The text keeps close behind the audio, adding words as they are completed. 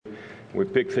We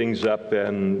pick things up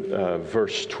in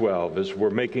verse 12. As we're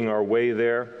making our way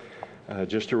there,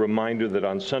 just a reminder that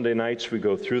on Sunday nights we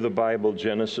go through the Bible,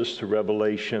 Genesis to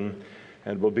Revelation,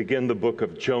 and we'll begin the book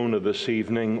of Jonah this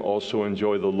evening. Also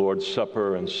enjoy the Lord's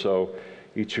Supper, and so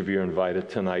each of you are invited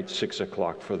tonight, 6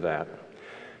 o'clock for that.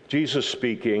 Jesus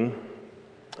speaking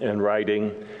and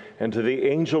writing, and to the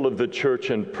angel of the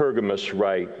church in Pergamos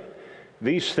write,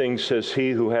 "These things says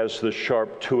he who has the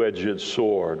sharp two-edged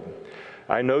sword.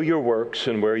 I know your works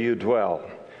and where you dwell,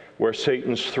 where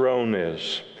Satan's throne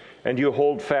is, and you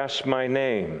hold fast my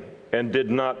name, and did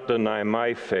not deny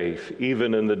my faith,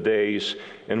 even in the days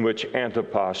in which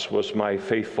Antipas was my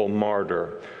faithful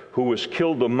martyr, who was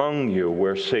killed among you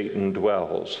where Satan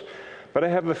dwells. But I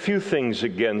have a few things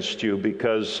against you,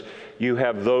 because you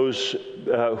have those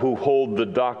who hold the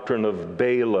doctrine of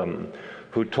Balaam,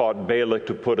 who taught Balak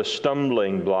to put a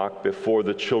stumbling block before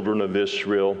the children of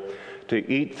Israel, to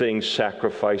eat things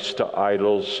sacrificed to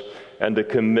idols, and to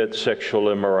commit sexual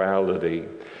immorality.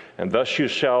 And thus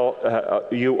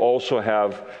you also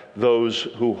have those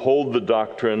who hold the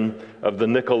doctrine of the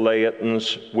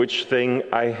Nicolaitans, which thing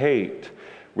I hate.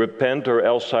 Repent, or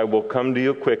else I will come to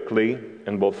you quickly,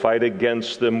 and will fight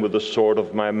against them with the sword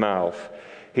of my mouth.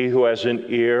 He who has an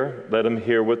ear, let him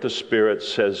hear what the Spirit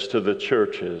says to the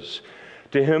churches.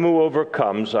 To him who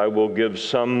overcomes, I will give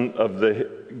some of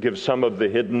the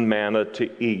hidden manna to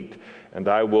eat, and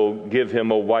I will give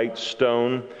him a white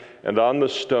stone, and on the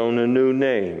stone a new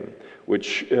name,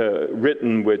 which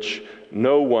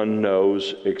no one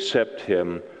knows except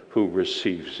him who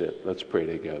receives it." Let's pray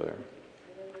together.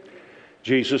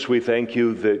 Jesus, we thank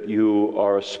you that you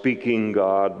are a speaking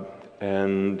God,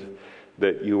 and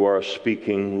that you are a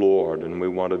speaking Lord, and we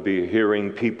want to be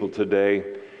hearing people today.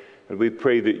 And we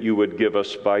pray that you would give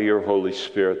us, by your Holy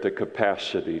Spirit, the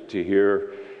capacity to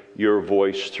hear your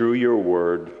voice through your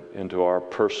word into our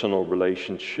personal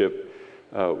relationship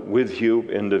with you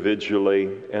individually,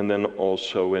 and then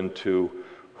also into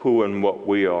who and what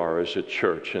we are as a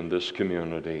church in this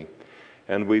community.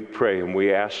 And we pray and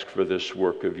we ask for this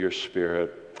work of your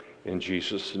Spirit in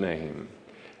Jesus' name.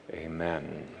 Amen.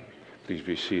 Please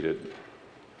be seated.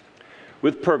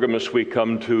 With Pergamos, we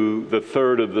come to the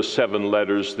third of the 7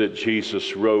 letters that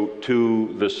Jesus wrote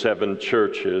to the 7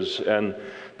 churches. And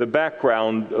the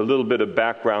background, a little bit of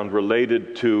background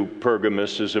related to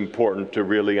Pergamos, is important to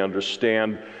really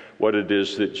understand what it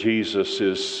is that Jesus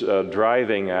is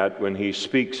driving at when he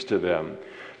speaks to them.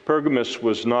 Pergamos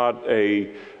was not a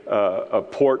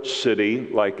port city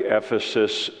like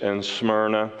Ephesus and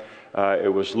Smyrna.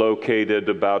 It was located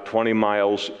about 20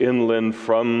 miles inland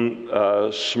from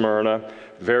Smyrna.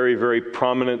 Very, very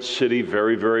prominent city,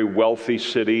 very, very wealthy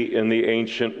city in the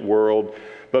ancient world.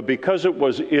 But because it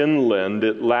was inland,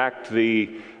 it lacked the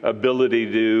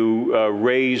ability to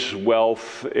raise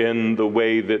wealth in the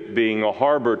way that being a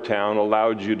harbor town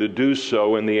allowed you to do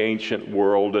so in the ancient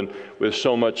world, and with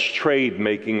so much trade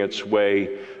making its way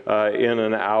in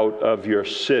and out of your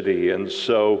city. And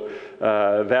so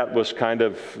that was kind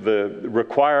of the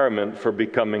requirement for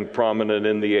becoming prominent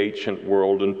in the ancient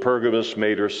world. And Pergamos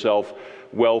made herself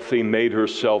wealthy, made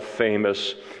herself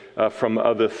famous from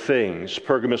other things.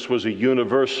 Pergamos was a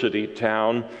university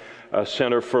town, a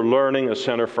center for learning, a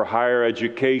center for higher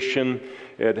education.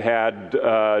 It had,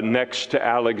 next to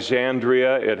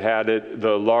Alexandria, it had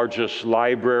the largest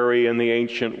library in the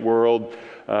ancient world,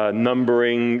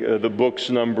 the books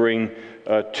numbering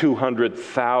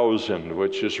 200,000,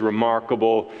 which is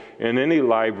remarkable in any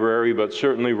library, but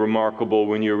certainly remarkable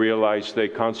when you realize they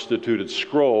constituted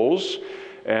scrolls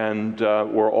and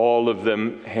were all of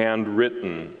them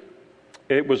handwritten.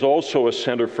 It was also a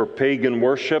center for pagan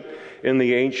worship in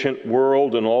the ancient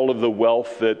world, and all of the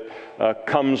wealth that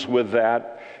comes with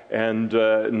that. And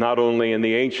not only in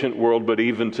the ancient world, but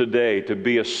even today, to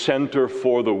be a center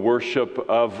for the worship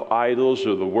of idols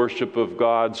or the worship of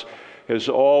gods has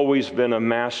always been a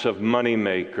massive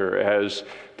moneymaker, as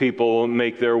people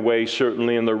make their way,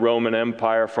 certainly in the Roman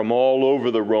Empire, from all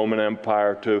over the Roman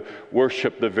Empire to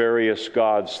worship the various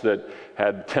gods that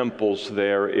had temples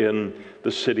there in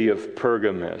the city of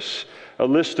Pergamos. A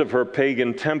list of her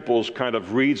pagan temples kind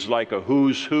of reads like a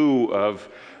who's who of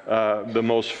the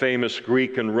most famous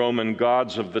Greek and Roman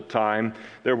gods of the time.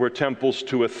 There were temples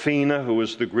to Athena, who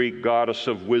was the Greek goddess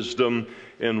of wisdom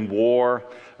in war,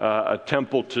 a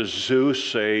temple to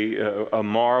Zeus, a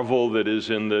marvel that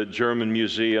is in the German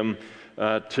museum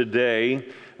today,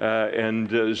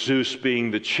 and Zeus being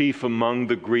the chief among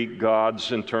the Greek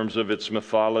gods in terms of its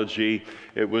mythology.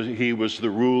 He was the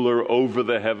ruler over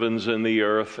the heavens and the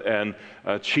earth, and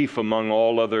chief among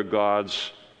all other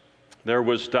gods. There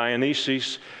was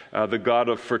Dionysus, the god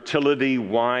of fertility,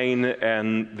 wine,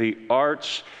 and the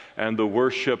arts, and the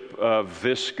worship of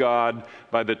this god.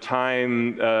 By the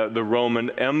time the Roman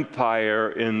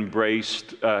Empire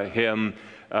embraced him,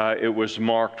 it was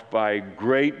marked by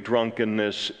great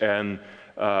drunkenness and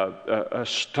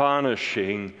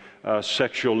astonishing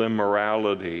sexual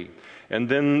immorality. And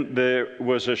then there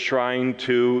was a shrine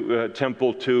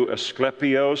temple to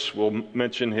Asclepios. We'll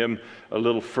mention him a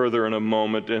little further in a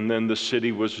moment. And then the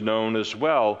city was known as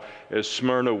well as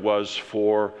Smyrna was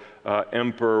for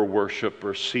emperor worship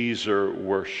or Caesar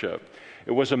worship.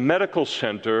 It was a medical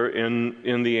center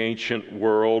in the ancient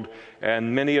world,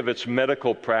 and many of its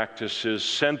medical practices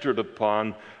centered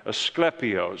upon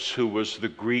Asclepios, who was the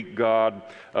Greek god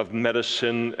of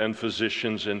medicine and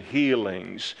physicians and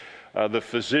healings. The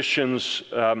physicians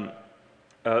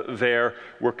there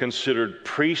were considered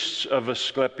priests of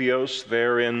Asclepios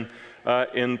there in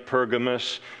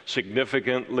Pergamus.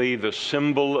 Significantly, the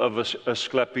symbol of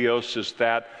Asclepios is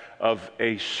that of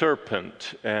a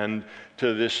serpent. And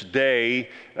to this day,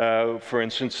 for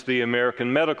instance, the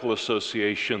American Medical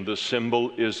Association, the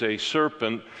symbol is a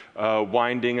serpent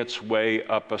winding its way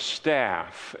up a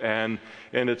staff. And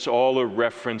it's all a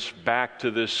reference back to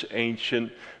this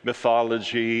ancient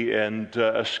mythology and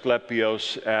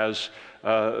Asclepios as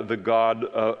the god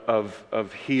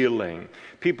of healing.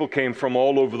 People came from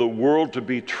all over the world to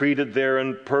be treated there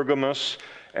in Pergamus,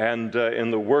 and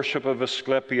in the worship of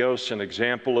Asclepios, an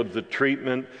example of the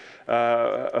treatment,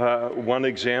 one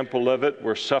example of it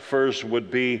where sufferers would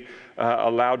be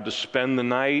allowed to spend the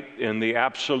night in the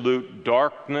absolute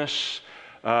darkness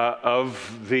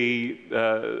of the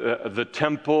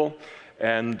temple.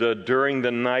 And during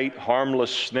the night,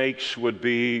 harmless snakes would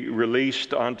be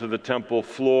released onto the temple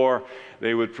floor.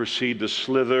 They would proceed to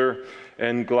slither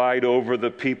and glide over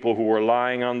the people who were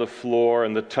lying on the floor,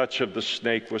 and the touch of the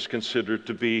snake was considered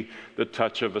to be the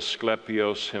touch of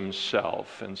Asclepios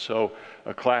himself. And so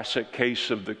a classic case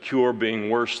of the cure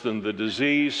being worse than the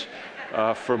disease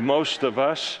for most of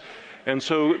us. And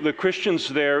so the Christians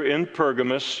there in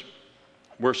Pergamus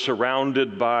were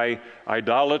surrounded by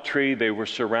idolatry. They were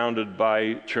surrounded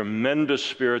by tremendous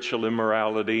spiritual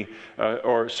immorality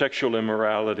or sexual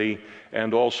immorality,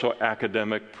 and also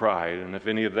academic pride. And if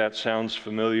any of that sounds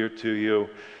familiar to you,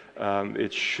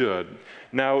 it should.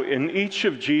 Now, in each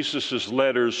of Jesus'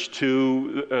 letters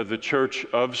to the church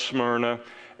of Smyrna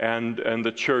and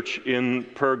the church in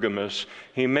Pergamus,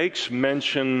 he makes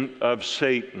mention of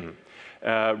Satan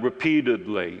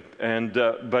repeatedly,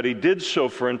 but he did so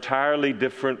for entirely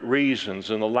different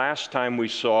reasons. And the last time we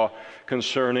saw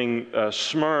concerning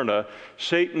Smyrna,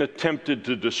 Satan attempted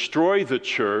to destroy the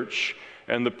church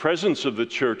and the presence of the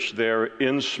church there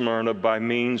in Smyrna by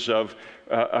means of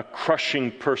a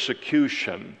crushing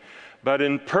persecution. But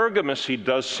in Pergamus, he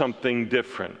does something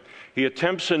different. He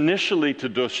attempts initially to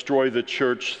destroy the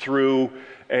church through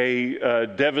a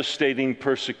devastating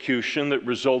persecution that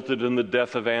resulted in the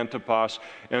death of Antipas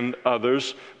and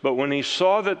others. But when he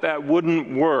saw that that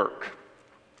wouldn't work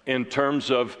in terms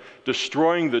of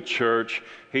destroying the church,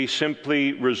 he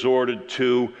simply resorted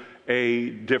to a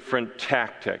different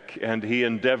tactic. And he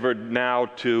endeavored now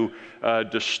to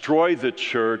destroy the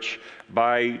church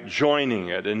by joining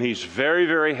it. And he's very,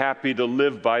 very happy to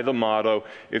live by the motto,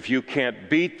 if you can't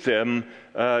beat them,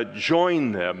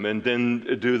 join them, and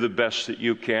then do the best that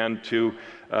you can to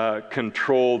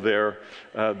control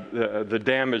the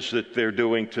damage that they're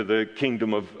doing to the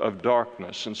kingdom of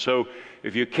darkness. And so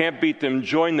if you can't beat them,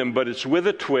 join them, but it's with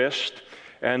a twist,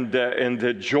 and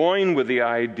to join with the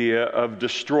idea of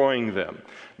destroying them.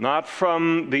 Not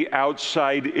from the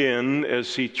outside in,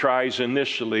 as he tries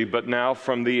initially, but now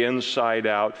from the inside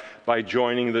out by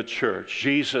joining the church.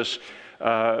 Jesus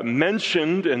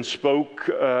mentioned and spoke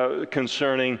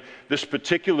concerning this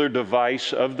particular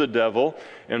device of the devil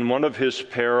in one of his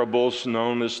parables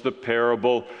known as the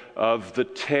parable of the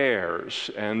tares.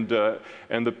 And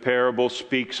the parable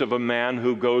speaks of a man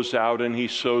who goes out and he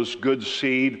sows good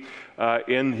seed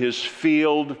in his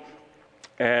field,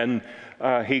 and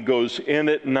he goes in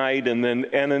at night, and then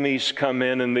enemies come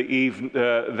in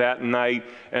that night,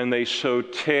 and they sow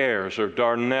tares or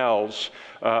darnels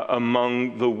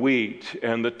among the wheat.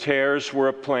 And the tares were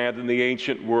a plant in the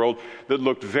ancient world that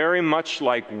looked very much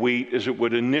like wheat as it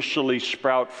would initially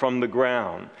sprout from the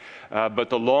ground. But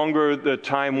the longer the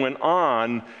time went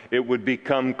on, it would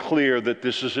become clear that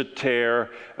this is a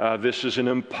tare, this is an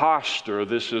impostor,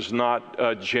 this is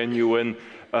not genuine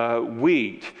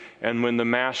wheat. And when the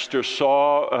master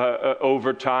saw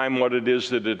over time what it is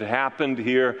that had happened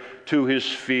here to his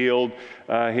field,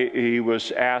 he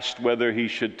was asked whether he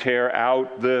should tear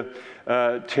out the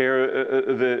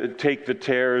take the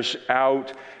tares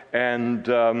out. And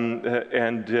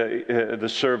the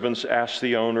servants asked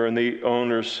the owner, and the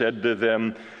owner said to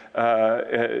them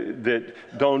that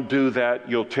don't do that.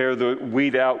 You'll tear the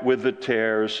wheat out with the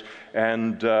tares.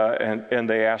 And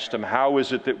they asked him, how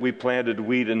is it that we planted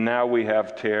wheat and now we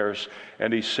have tares?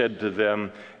 And he said to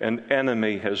them, an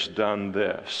enemy has done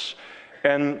this.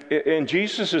 And in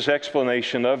Jesus'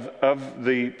 explanation of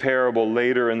the parable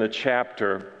later in the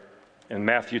chapter, in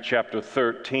Matthew chapter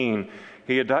 13,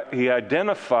 he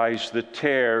identifies the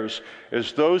tares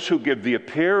as those who give the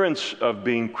appearance of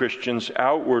being Christians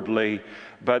outwardly,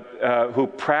 but who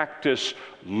practice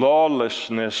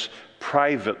lawlessness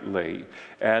privately.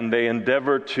 And they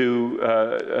endeavor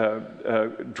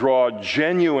to draw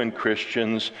genuine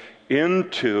Christians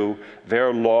into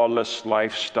their lawless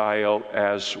lifestyle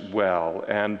as well.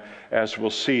 And as we'll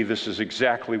see, this is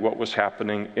exactly what was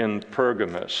happening in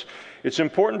Pergamos. It's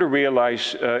important to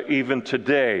realize even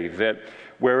today that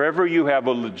wherever you have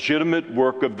a legitimate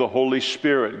work of the Holy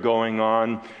Spirit going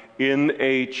on in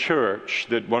a church,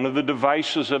 that one of the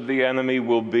devices of the enemy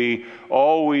will be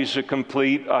always a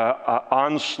complete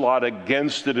onslaught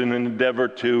against it in an endeavor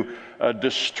to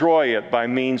destroy it by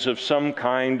means of some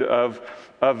kind of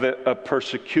a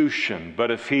persecution.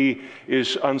 But if he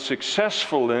is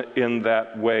unsuccessful in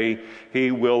that way,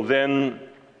 he will then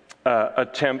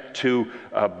attempt to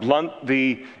blunt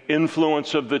the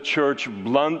influence of the church,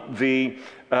 blunt the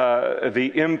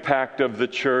impact of the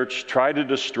church, try to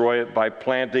destroy it by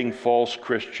planting false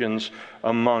Christians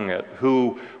among it,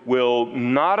 who will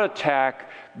not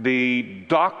attack the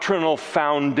doctrinal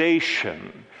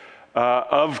foundation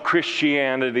of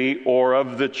Christianity or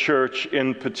of the church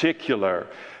in particular.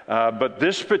 But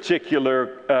this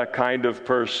particular kind of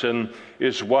person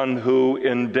is one who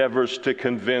endeavors to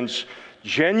convince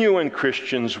genuine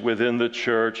Christians within the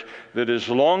church that as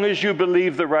long as you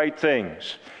believe the right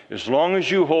things, as long as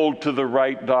you hold to the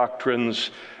right doctrines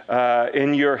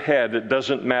in your head, it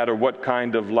doesn't matter what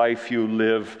kind of life you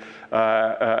live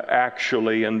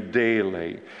actually and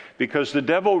daily. Because the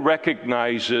devil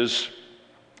recognizes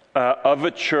of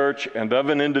a church and of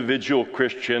an individual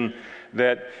Christian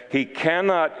that he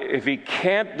cannot, if he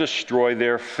can't destroy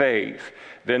their faith,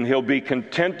 then he'll be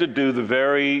content to do the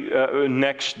very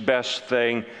next best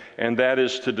thing, and that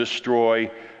is to destroy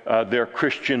their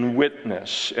Christian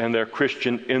witness and their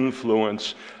Christian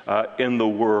influence in the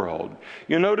world.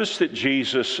 You notice that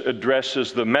Jesus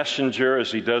addresses the messenger,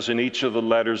 as he does in each of the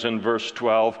letters in verse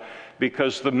 12,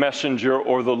 because the messenger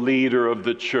or the leader of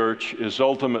the church is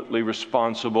ultimately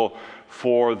responsible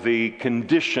for the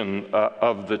condition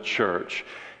of the church.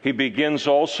 He begins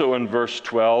also in verse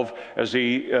 12, as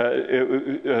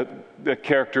a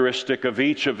characteristic of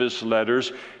each of his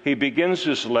letters, he begins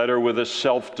his letter with a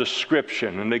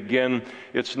self-description. And again,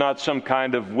 it's not some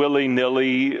kind of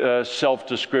willy-nilly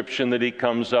self-description that he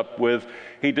comes up with.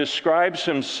 He describes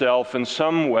himself in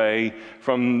some way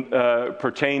from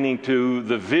pertaining to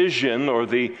the vision, or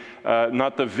the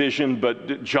not the vision,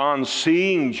 but John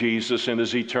seeing Jesus in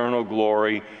his eternal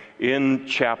glory in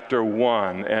chapter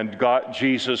 1. And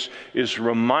Jesus is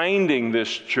reminding this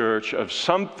church of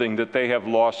something that they have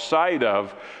lost sight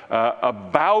of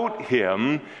about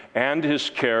him and his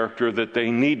character that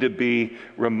they need to be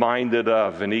reminded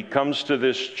of. And he comes to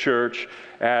this church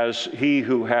as he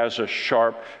who has a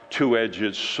sharp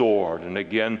two-edged sword. And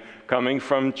again, coming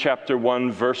from chapter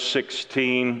 1, verse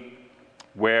 16,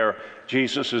 where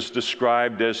Jesus is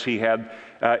described as he had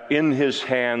in his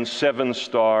hand 7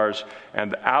 stars,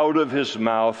 and out of his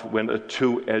mouth went a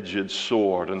two-edged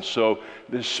sword. And so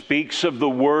this speaks of the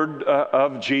word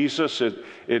of Jesus.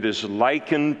 It is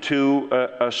likened to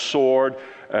a sword.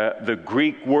 The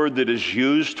Greek word that is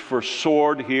used for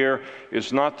sword here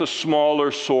is not the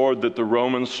smaller sword that the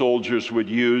Roman soldiers would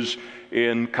use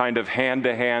in kind of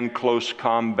hand-to-hand close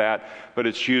combat, but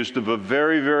it's used of a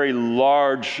very, very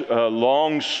large,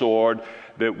 long sword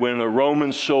that when a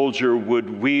Roman soldier would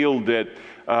wield it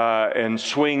and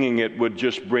swinging it would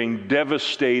just bring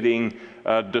devastating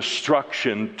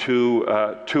destruction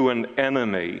to an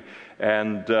enemy.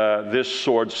 And this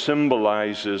sword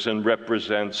symbolizes and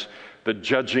represents the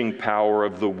judging power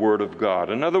of the Word of God.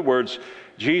 In other words,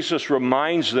 Jesus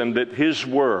reminds them that his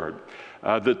Word,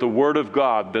 that the Word of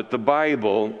God, that the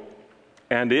Bible,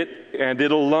 and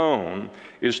it alone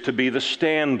is to be the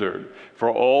standard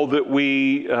for all that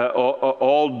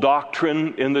all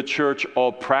doctrine in the church,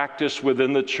 all practice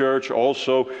within the church,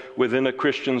 also within a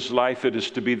Christian's life. It is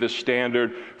to be the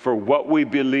standard for what we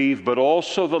believe, but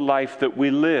also the life that we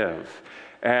live.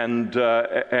 And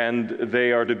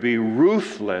they are to be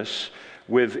ruthless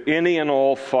with any and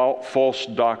all false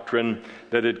doctrine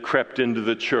that had crept into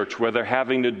the church, whether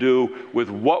having to do with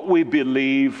what we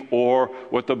believe or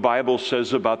what the Bible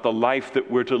says about the life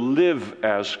that we're to live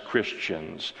as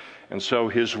Christians. And so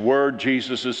his word,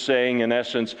 Jesus is saying, in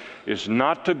essence, is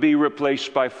not to be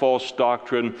replaced by false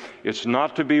doctrine. It's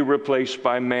not to be replaced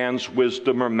by man's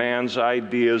wisdom or man's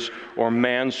ideas or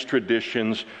man's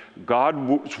traditions.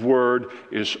 God's word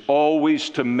is always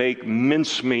to make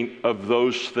mincemeat of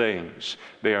those things.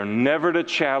 They are never to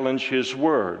challenge his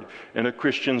word in a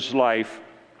Christian's life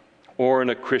or in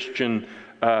a Christian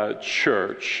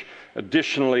church.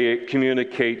 Additionally, it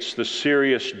communicates the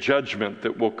serious judgment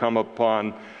that will come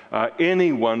upon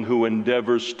anyone who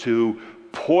endeavors to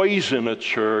poison a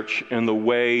church in the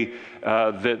way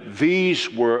that these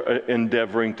were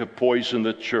endeavoring to poison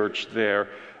the church there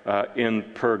in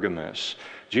Pergamos.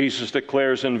 Jesus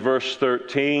declares in verse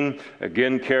 13,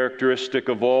 again characteristic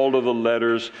of all of the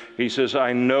letters, he says,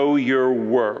 I know your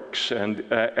works. And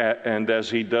as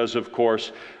he does, of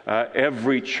course,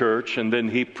 every church. And then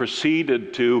he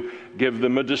proceeded to give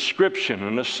them a description,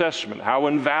 an assessment. How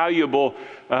invaluable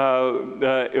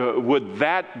would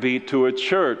that be to a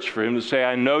church for him to say,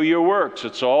 I know your works.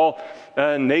 It's all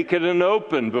naked and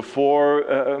open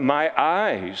before my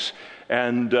eyes.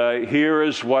 And here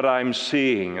is what I'm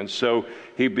seeing. And so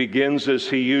he begins, as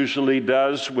he usually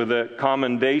does, with a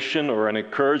commendation or an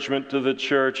encouragement to the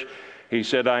church. He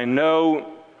said, I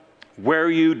know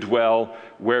where you dwell,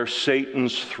 where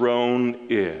Satan's throne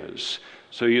is.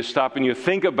 So you stop and you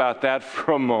think about that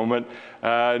for a moment.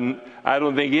 I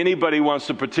don't think anybody wants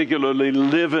to particularly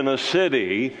live in a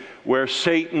city where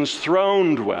Satan's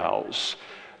throne dwells.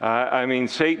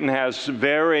 Satan has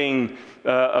varying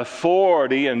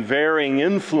authority and varying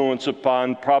influence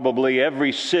upon probably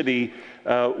every city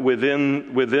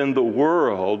within the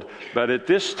world. But at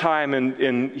this time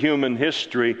in human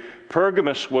history,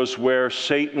 Pergamos was where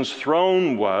Satan's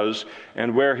throne was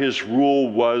and where his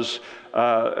rule was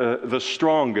the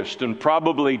strongest, and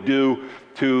probably due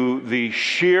to the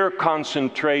sheer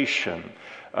concentration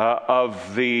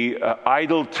of the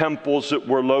idol temples that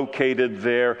were located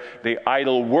there, the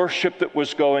idol worship that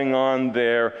was going on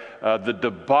there, the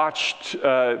debauched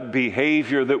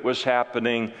behavior that was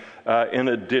happening, in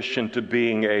addition to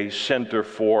being a center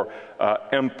for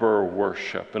emperor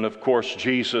worship. And of course,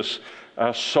 Jesus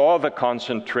saw the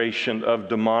concentration of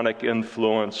demonic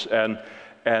influence and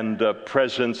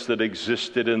presence that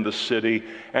existed in the city,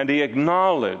 and he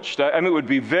acknowledged. It would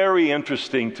be very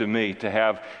interesting to me to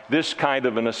have this kind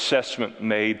of an assessment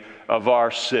made of our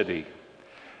city,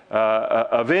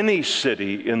 of any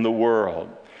city in the world.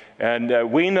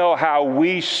 And we know how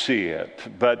we see it,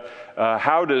 but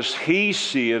how does he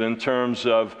see it in terms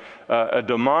of a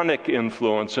demonic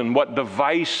influence, and what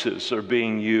devices are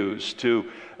being used to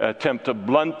attempt to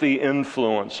blunt the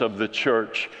influence of the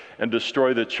church and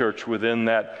destroy the church within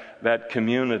that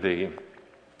community?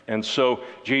 And so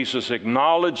Jesus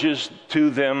acknowledges to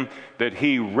them that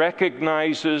he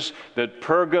recognizes that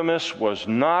Pergamos was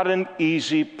not an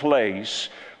easy place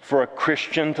for a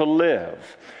Christian to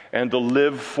live, and to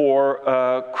live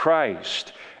for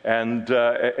Christ, and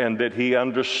that he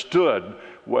understood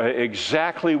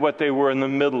exactly what they were in the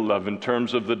middle of in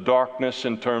terms of the darkness,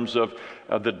 in terms of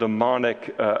the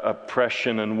demonic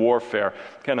oppression and warfare.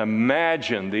 Can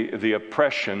imagine the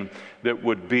oppression that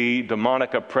would be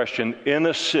demonic oppression in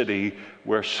a city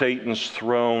where Satan's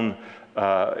throne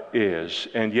is.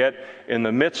 And yet, in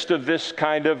the midst of this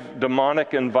kind of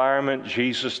demonic environment,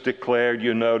 Jesus declared,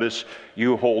 you notice,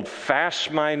 you hold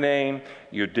fast my name,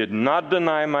 you did not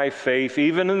deny my faith,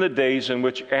 even in the days in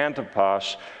which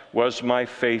Antipas was my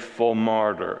faithful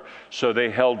martyr. So they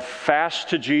held fast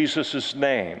to Jesus'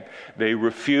 name. They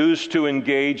refused to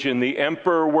engage in the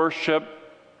emperor worship.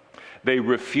 They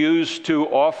refused to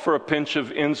offer a pinch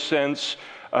of incense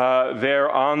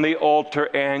there on the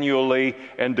altar annually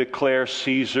and declare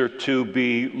Caesar to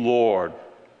be Lord.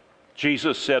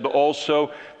 Jesus said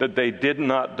also that they did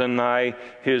not deny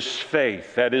his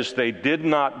faith. That is, they did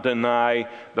not deny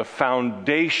the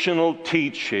foundational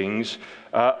teachings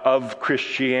of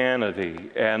Christianity.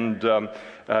 And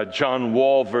John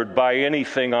Walvoord,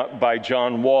 by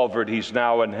John Walvoord, he's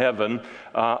now in heaven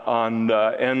on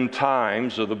End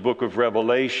Times of the book of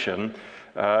Revelation.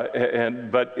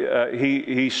 But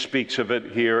he speaks of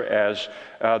it here as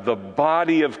the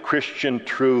body of Christian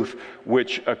truth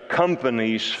which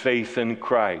accompanies faith in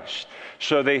Christ.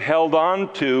 So they held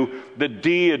on to the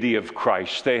deity of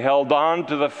Christ. They held on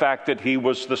to the fact that he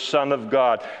was the Son of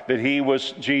God, that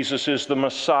Jesus is the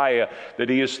Messiah, that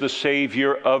he is the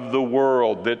Savior of the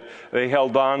world, that they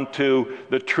held on to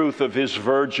the truth of his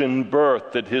virgin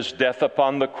birth, that his death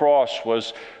upon the cross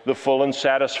was the full and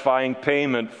satisfying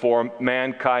payment for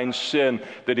mankind's sin,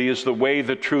 that he is the way,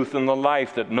 the truth, and the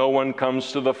life, that no one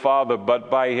comes to the Father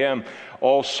but by him.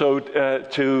 Also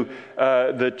to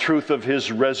the truth of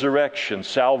his resurrection,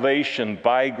 salvation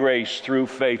by grace through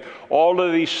faith. All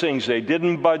of these things, they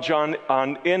didn't budge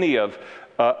on any of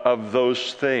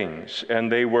those things,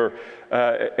 and they were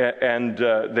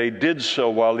they did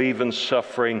so while even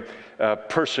suffering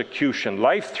persecution,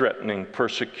 life-threatening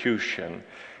persecution.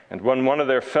 And when one of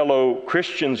their fellow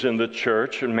Christians in the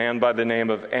church, a man by the name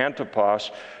of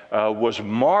Antipas, was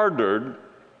martyred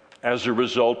as a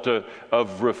result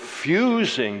of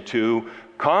refusing to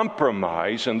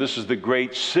compromise, and this is the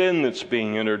great sin that's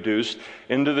being introduced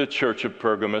into the church of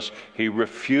Pergamos. He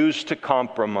refused to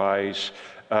compromise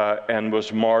and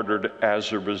was martyred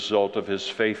as a result of his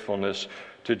faithfulness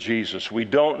to Jesus. We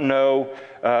don't know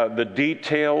the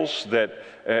details, that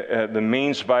the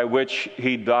means by which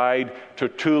he died.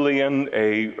 Tertullian,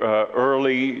 a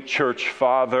early church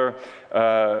father,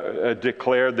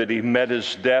 declared that he met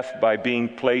his death by being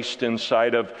placed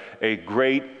inside of a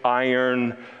great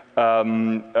iron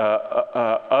oven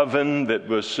that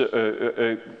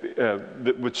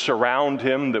would surround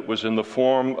him, that was in the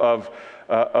form of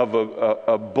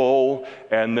a bull,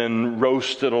 and then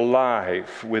roasted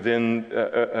alive within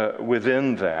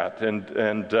that.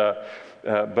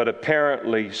 But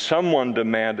apparently someone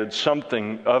demanded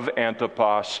something of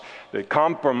Antipas that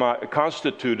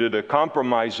constituted a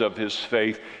compromise of his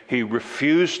faith. He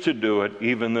refused to do it,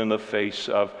 even in the face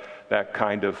of that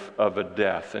kind of a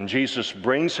death. And Jesus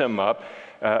brings him up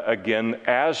again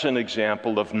as an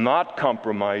example of not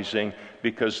compromising,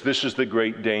 because this is the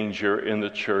great danger in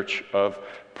the church of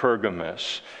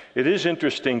Pergamos. It is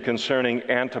interesting concerning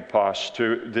Antipas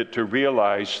to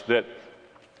realize that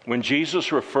when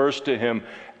Jesus refers to him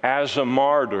as a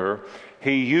martyr,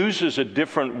 he uses a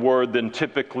different word than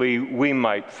typically we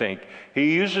might think.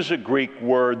 He uses a Greek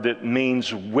word that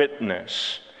means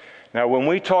witness. Now, when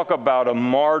we talk about a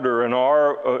martyr in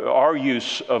our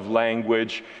use of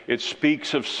language, it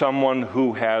speaks of someone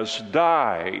who has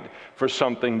died for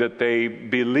something that they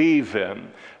believe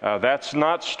in. That's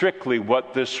not strictly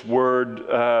what this word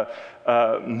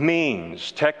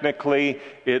means. Technically,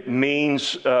 it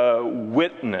means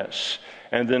witness.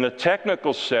 And in a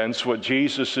technical sense, what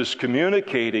Jesus is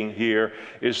communicating here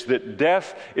is that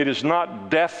death, it is not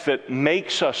death that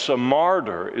makes us a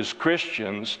martyr as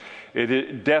Christians.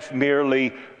 Death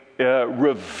merely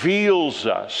reveals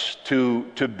us to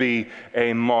be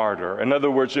a martyr. In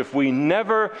other words, if we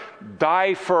never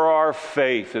die for our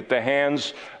faith at the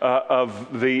hands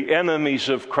of the enemies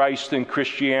of Christ and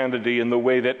Christianity in the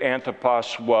way that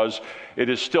Antipas was, it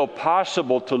is still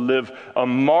possible to live a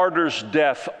martyr's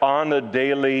death on a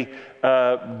daily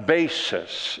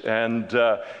basis, and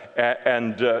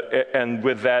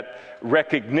with that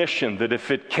recognition that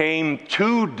if it came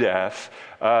to death,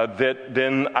 that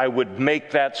then I would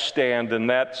make that stand in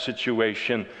that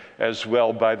situation as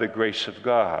well by the grace of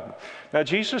God. Now,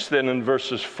 Jesus then in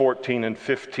verses 14 and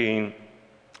 15,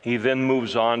 he then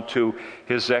moves on to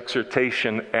his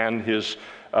exhortation and his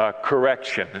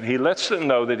correction. And he lets them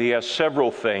know that he has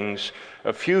several things,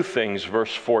 a few things,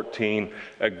 verse 14,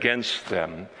 against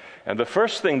them. And the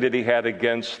first thing that he had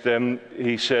against them,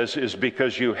 he says, is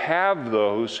because you have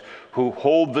those who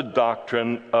hold the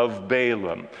doctrine of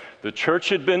Balaam. The church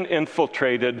had been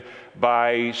infiltrated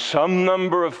by some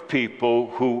number of people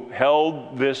who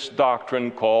held this doctrine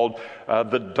called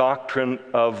the doctrine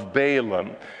of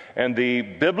Balaam. And the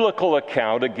biblical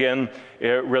account, again,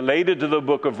 related to the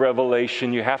book of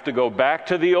Revelation, you have to go back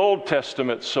to the Old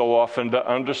Testament so often to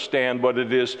understand what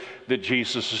it is that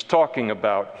Jesus is talking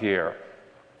about here.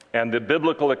 And the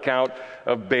biblical account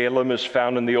of Balaam is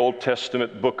found in the Old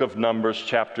Testament book of Numbers,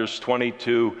 chapters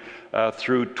 22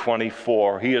 through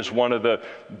 24. He is one of the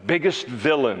biggest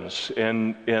villains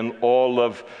in all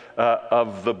of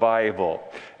the Bible.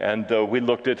 And we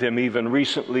looked at him even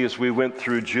recently as we went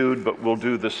through Jude, but we'll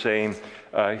do the same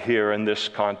here in this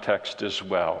context as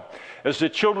well. As the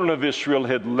children of Israel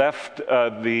had left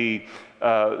the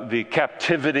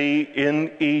captivity in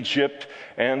Egypt,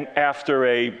 and after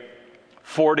a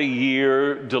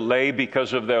 40-year delay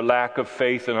because of their lack of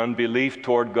faith and unbelief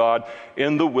toward God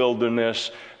in the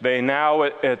wilderness, they now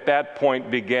at that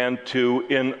point began to,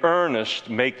 in earnest,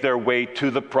 make their way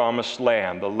to the promised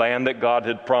land, the land that God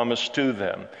had promised to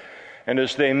them. And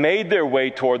as they made their way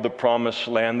toward the promised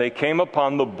land, they came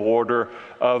upon the border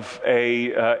of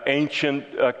an ancient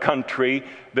country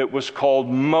that was called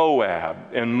Moab.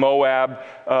 And Moab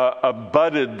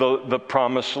abutted the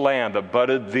promised land,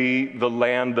 abutted the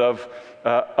land of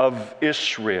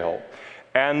Israel.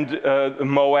 And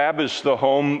Moab is the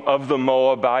home of the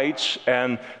Moabites,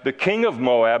 and the king of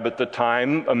Moab at the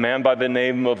time, a man by the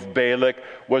name of Balak,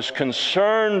 was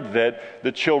concerned that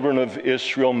the children of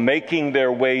Israel making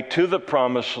their way to the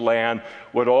promised land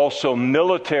would also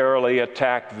militarily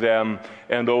attack them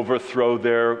and overthrow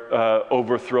their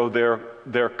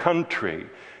country.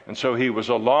 And so he was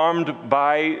alarmed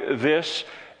by this,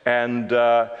 and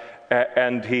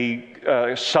he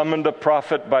summoned a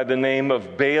prophet by the name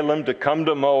of Balaam to come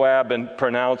to Moab and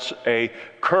pronounce a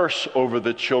curse over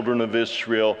the children of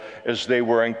Israel as they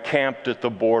were encamped at the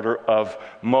border of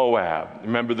Moab.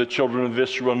 Remember, the children of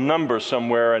Israel number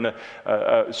somewhere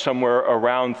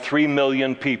around 3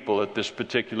 million people at this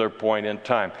particular point in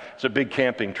time. It's a big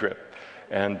camping trip.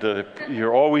 And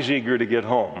you're always eager to get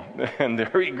home, and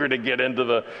they're eager to get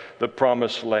into the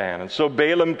promised land. And so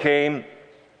Balaam came,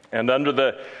 and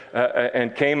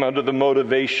came under the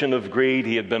motivation of greed.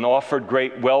 He had been offered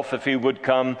great wealth if he would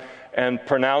come and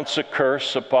pronounce a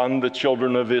curse upon the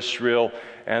children of Israel,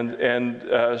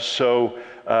 so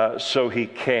he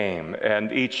came.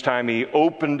 And each time he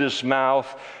opened his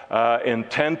mouth,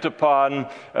 intent upon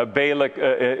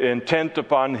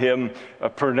him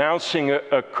pronouncing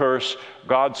a curse,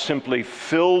 God simply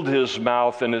filled his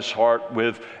mouth and his heart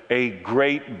with a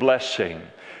great blessing.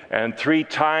 And 3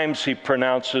 times he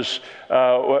pronounces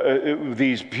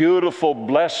these beautiful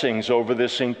blessings over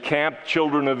this encamped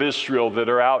children of Israel that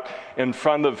are out in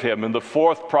front of him. And the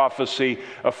fourth prophecy,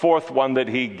 a fourth one that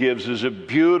he gives, is a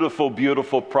beautiful,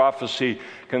 beautiful prophecy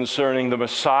concerning the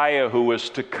Messiah who was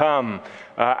to come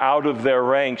out of their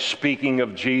ranks, speaking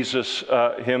of Jesus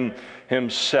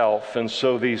himself. And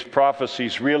so these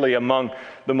prophecies, really among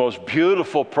the most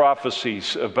beautiful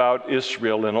prophecies about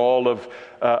Israel in all of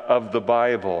the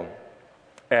Bible.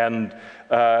 And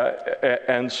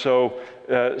so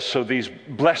these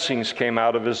blessings came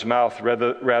out of his mouth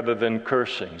rather than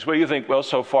cursings. Well, you think, well,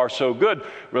 so far so good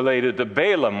related to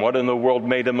Balaam. What in the world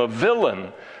made him a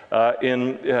villain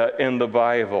in the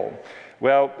Bible?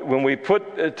 Well, when we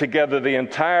put together the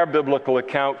entire biblical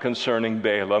account concerning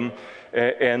Balaam,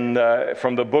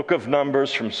 from the book of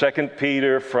Numbers, from 2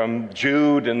 Peter, from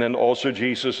Jude, and then also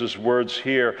Jesus' words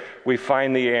here, we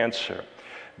find the answer.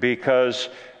 Because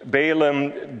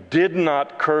Balaam did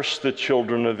not curse the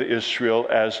children of Israel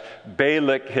as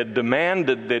Balak had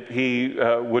demanded that he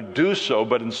would do so,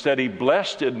 but instead he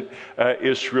blessed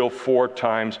Israel 4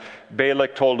 times.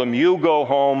 Balak told him, "You go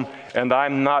home, and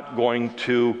I'm not going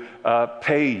to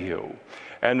pay you."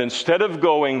 And instead of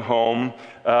going home,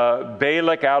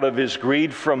 Balak, out of his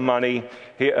greed for money,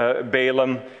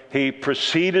 Balaam, he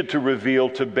proceeded to reveal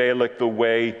to Balak the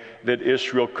way that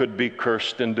Israel could be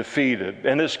cursed and defeated.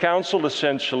 And his counsel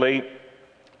essentially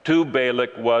to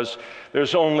Balak was,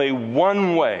 there's only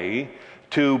one way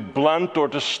to blunt or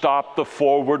to stop the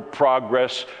forward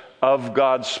progress of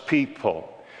God's people.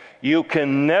 You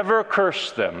can never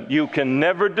curse them. You can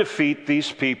never defeat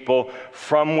these people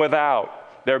from without.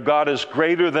 Their God is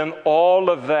greater than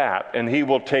all of that, and he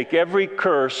will take every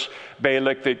curse,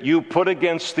 Balak, that you put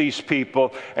against these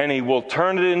people, and he will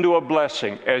turn it into a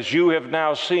blessing, as you have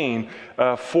now seen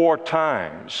 4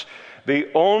 times. The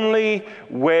only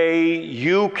way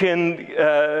you can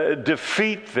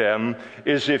defeat them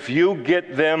is if you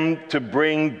get them to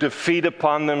bring defeat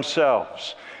upon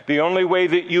themselves. The only way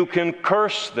that you can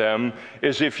curse them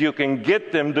is if you can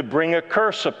get them to bring a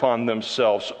curse upon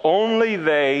themselves. Only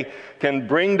they can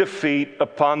bring defeat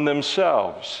upon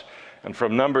themselves. And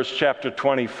from Numbers chapter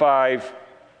 25,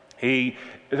 he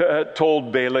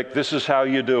told Balak, this is how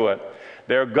you do it.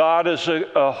 Their God is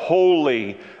a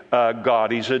holy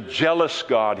God. He's a jealous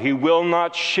God. He will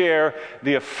not share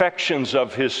the affections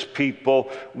of his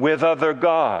people with other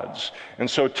gods. And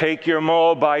so take your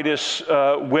Moabitess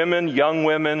women, young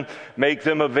women, make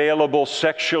them available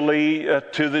sexually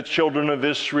to the children of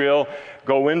Israel,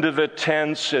 go into the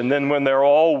tents, and then when they're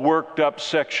all worked up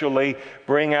sexually,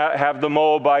 have the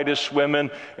Moabitess women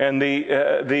and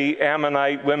the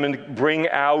Ammonite women bring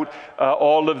out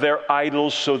all of their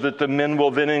idols so that the men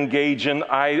will then engage in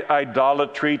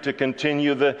idolatry to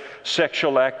continue the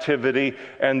sexual activity,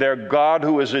 and their God,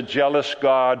 who is a jealous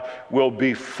God, will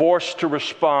be forced to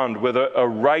respond with a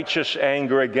righteous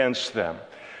anger against them.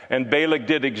 And Balak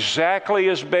did exactly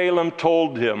as Balaam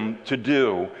told him to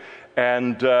do,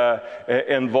 and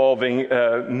involving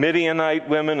Midianite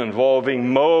women,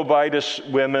 involving Moabitess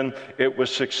women, it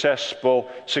was successful,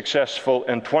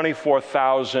 and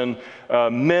 24,000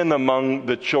 men among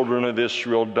the children of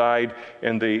Israel died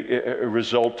in the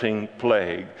resulting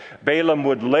plague. Balaam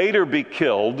would later be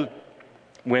killed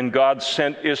when God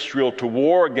sent Israel to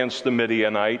war against the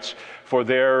Midianites for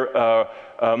their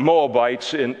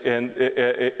Moabites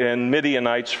and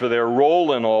Midianites for their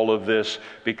role in all of this,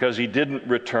 because he didn't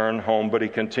return home, but he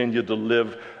continued to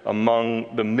live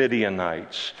among the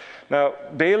Midianites. Now,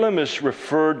 Balaam is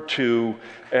referred to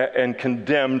and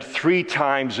condemned 3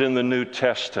 times in the New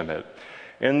Testament.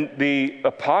 In the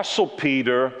Apostle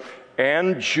Peter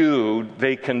and Jude,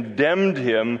 they condemned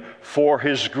him for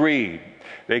his greed.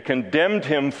 They condemned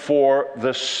him for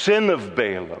the sin of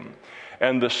Balaam.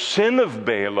 And the sin of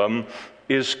Balaam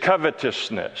is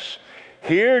covetousness.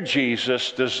 Here,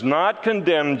 Jesus does not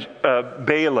condemn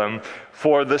Balaam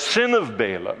for the sin of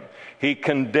Balaam. He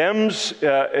condemns,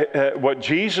 what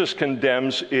Jesus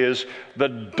condemns is the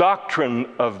doctrine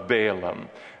of Balaam.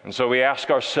 And so we ask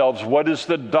ourselves, what is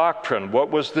the doctrine? What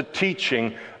was the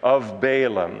teaching of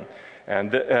Balaam?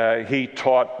 And he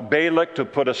taught Balak to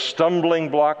put a stumbling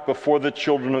block before the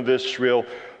children of Israel,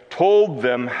 told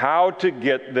them how to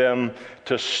get them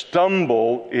to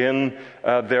stumble in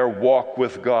their walk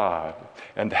with God.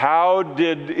 And how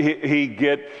did he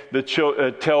get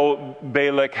tell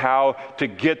Balak how to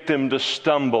get them to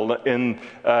stumble in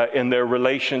their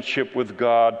relationship with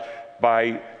God?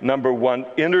 By, number 1,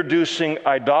 introducing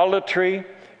idolatry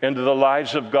into the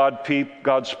lives of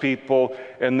God's people,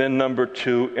 and then number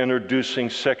 2, introducing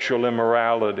sexual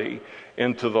immorality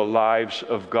into the lives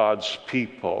of God's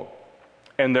people.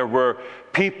 And there were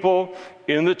people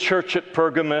in the church at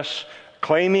Pergamos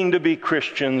claiming to be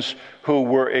Christians who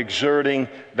were exerting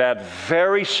that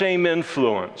very same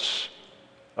influence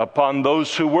upon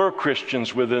those who were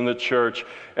Christians within the church,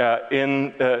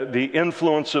 in the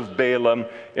influence of Balaam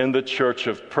in the church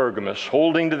of Pergamos,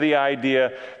 holding to the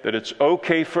idea that it's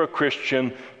okay for a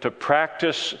Christian to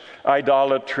practice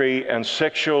idolatry and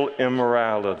sexual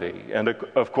immorality. And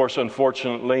of course,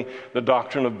 unfortunately, the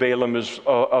doctrine of Balaam is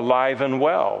alive and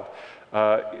well,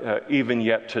 even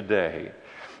yet today.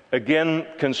 Again,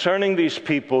 concerning these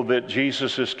people that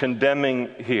Jesus is condemning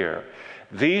here,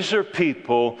 these are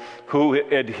people who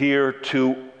adhere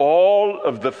to all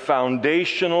of the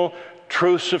foundational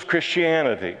truths of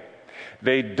Christianity.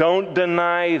 They don't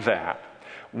deny that.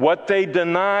 What they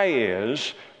deny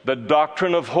is the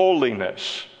doctrine of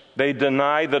holiness. They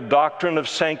deny the doctrine of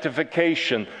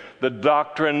sanctification, the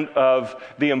doctrine of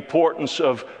the importance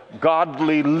of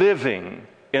godly living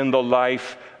in the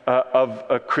life of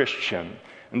a Christian.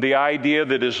 And the idea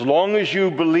that as long as you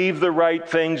believe the right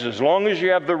things, as long as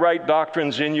you have the right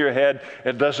doctrines in your head,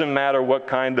 it doesn't matter what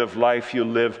kind of life you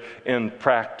live in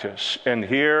practice. And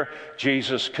here,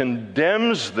 Jesus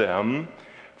condemns them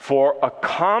for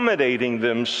accommodating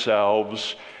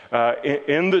themselves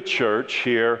in the church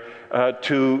here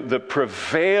to the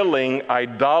prevailing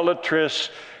idolatrous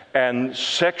and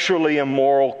sexually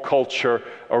immoral culture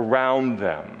around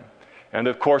them. And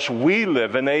of course, we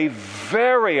live in a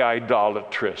very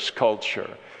idolatrous culture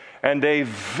and a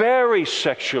very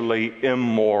sexually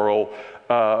immoral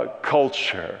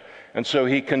culture. And so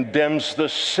he condemns the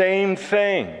same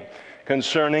thing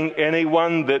concerning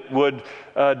anyone that would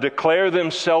declare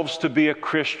themselves to be a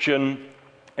Christian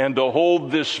and to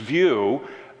hold this view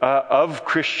of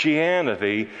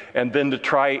Christianity, and then to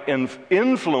try and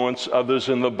influence others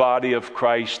in the body of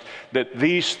Christ that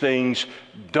these things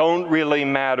don't really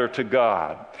matter to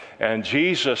God. And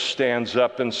Jesus stands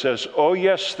up and says, oh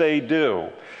yes, they do.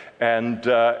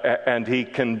 And he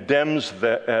condemns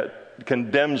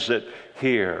it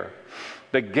here.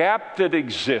 The gap that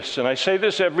exists, and I say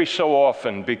this every so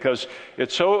often because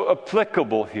it's so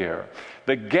applicable here,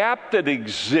 the gap that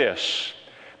exists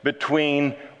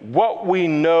between what we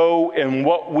know and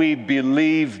what we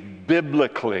believe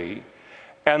biblically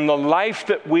and the life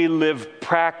that we live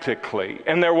practically.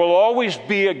 And there will always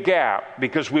be a gap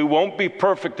because we won't be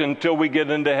perfect until we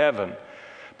get into heaven.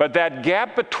 But that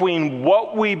gap between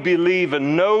what we believe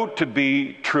and know to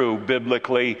be true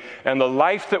biblically and the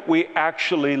life that we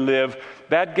actually live,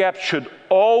 that gap should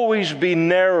always be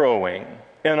narrowing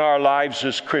in our lives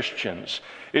as Christians.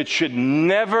 It should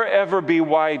never, ever be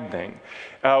widening.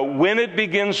 When it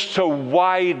begins to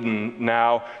widen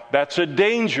now, that's a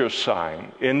danger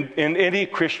sign in any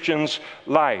Christian's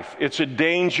life. It's a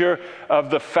danger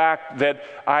of the fact that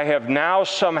I have now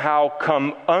somehow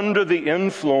come under the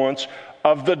influence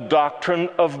of the doctrine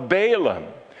of Balaam.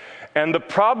 And the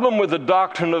problem with the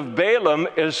doctrine of Balaam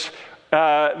is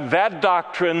that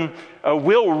doctrine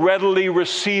will readily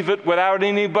receive it without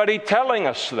anybody telling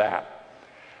us that.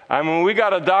 I mean, we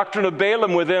got a doctrine of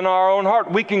Balaam within our own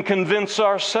heart. We can convince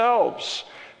ourselves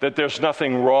that there's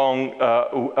nothing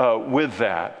wrong with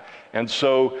that. And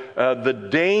so the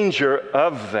danger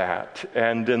of that,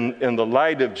 and in the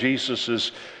light of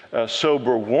Jesus'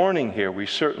 sober warning here, we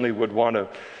certainly would want to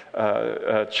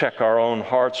check our own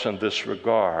hearts in this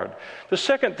regard. The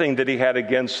second thing that he had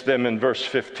against them in verse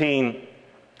 15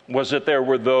 was that there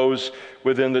were those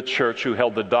within the church who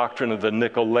held the doctrine of the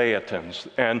Nicolaitans.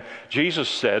 And Jesus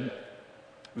said,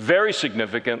 very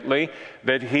significantly,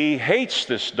 that he hates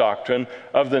this doctrine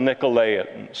of the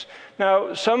Nicolaitans.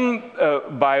 Now, some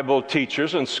Bible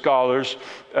teachers and scholars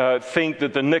think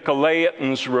that the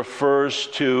Nicolaitans refers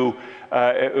to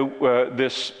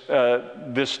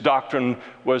this doctrine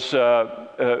was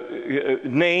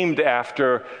named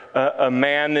after a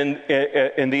man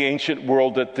in the ancient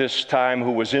world at this time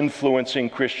who was influencing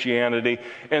Christianity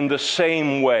in the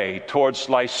same way, towards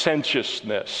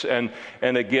licentiousness, and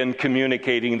again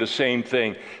communicating the same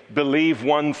thing. Believe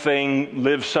one thing,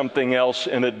 live something else,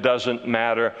 and it doesn't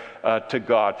matter to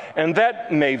God. And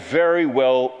that may very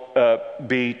well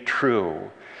be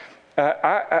true.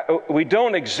 We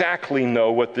don't exactly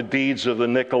know what the deeds of the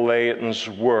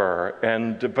Nicolaitans were,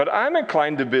 but I'm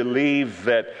inclined to believe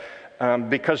that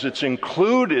because it's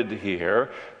included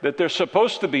here, that there's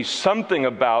supposed to be something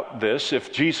about this,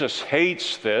 if Jesus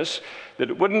hates this, that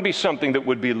it wouldn't be something that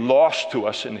would be lost to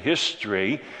us in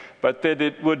history, but that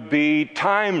it would be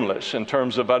timeless in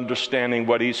terms of understanding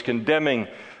what he's condemning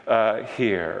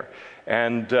here.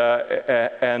 And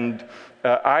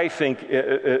I think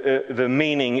the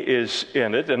meaning is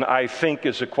in it, and I think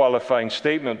is a qualifying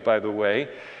statement, by the way.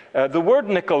 The word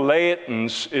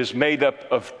Nicolaitans is made up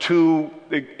of two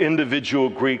individual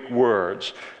Greek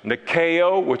words.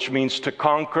 Nikao, which means to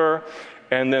conquer,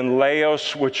 and then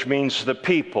laos, which means the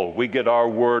people. We get our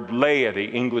word laity,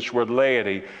 English word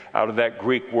laity, out of that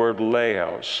Greek word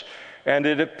laos. And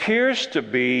it appears to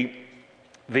be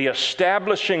the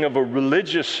establishing of a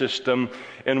religious system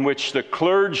in which the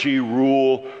clergy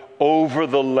rule over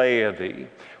the laity,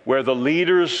 where the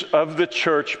leaders of the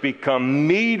church become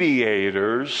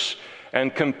mediators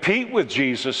and compete with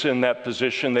Jesus in that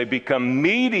position. They become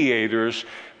mediators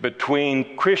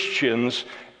between Christians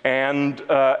and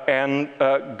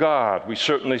God. We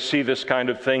certainly see this kind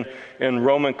of thing in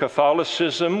Roman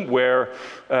Catholicism, where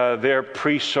their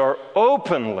priests are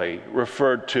openly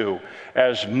referred to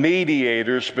as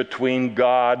mediators between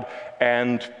God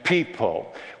and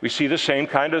people. We see the same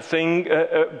kind of thing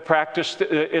practiced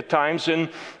at times in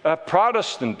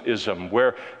Protestantism,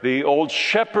 where the old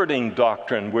shepherding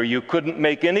doctrine, where you couldn't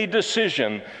make any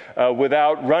decision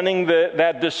without running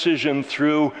that decision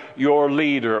through your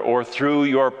leader or through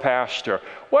your pastor.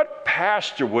 What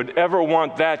pastor would ever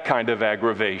want that kind of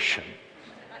aggravation?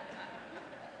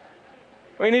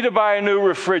 We need to buy a new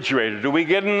refrigerator. Do we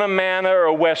get in a Manna or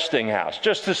a Westinghouse?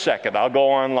 Just a second. I'll go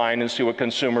online and see what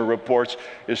Consumer Reports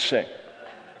is saying.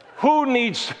 Who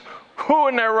in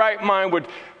their right mind would?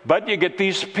 But you get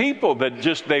these people that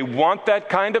they want that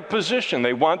kind of position.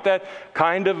 They want that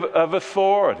kind of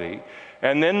authority.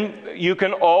 And then you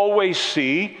can always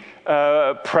see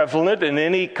prevalent in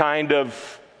any kind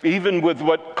of, even with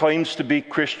what claims to be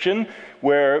Christian,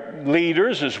 where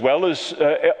leaders, as well as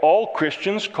all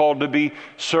Christians, called to be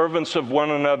servants of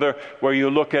one another, where you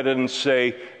look at it and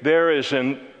say, there is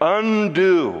an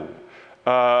undue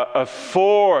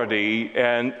authority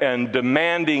and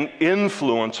demanding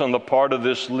influence on the part of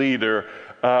this leader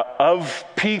of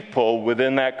people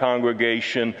within that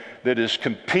congregation that is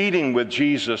competing with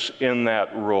Jesus in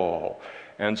that role.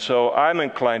 And so I'm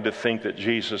inclined to think that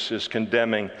Jesus is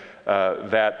condemning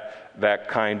that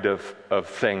kind of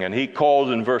thing. And he called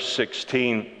in verse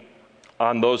 16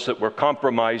 on those that were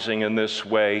compromising in this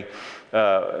way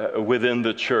within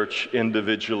the church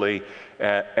individually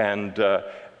and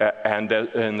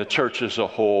the church as a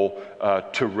whole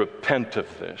to repent of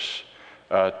this.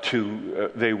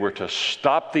 They were to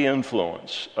stop the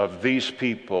influence of these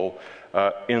people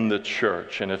in the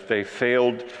church. And if they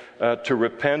failed to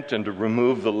repent and to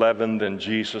remove the leaven, then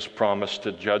Jesus promised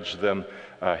to judge them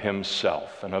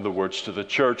himself. In other words, to the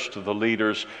church, to the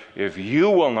leaders, if you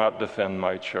will not defend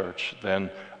my church, then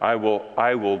I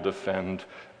will defend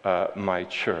my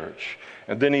church.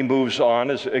 And then he moves on,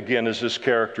 as is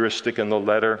characteristic in the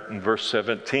letter, in verse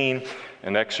 17,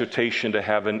 an exhortation to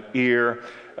have an ear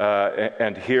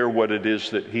and hear what it is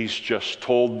that he's just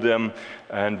told them,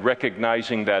 and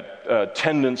recognizing that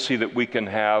tendency that we can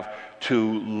have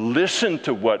to listen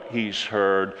to what he's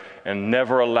heard and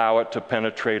never allow it to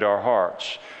penetrate our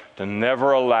hearts, to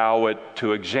never allow it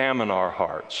to examine our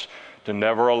hearts, to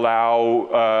never allow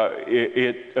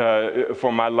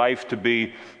for my life to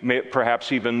be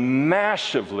perhaps even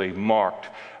massively marked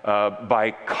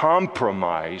by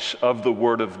compromise of the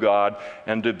Word of God,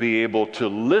 and to be able to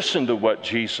listen to what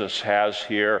Jesus has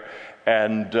here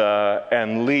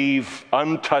and leave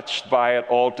untouched by it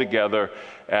altogether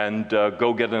and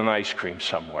go get an ice cream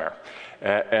somewhere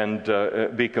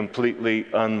and be completely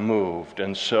unmoved.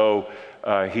 And so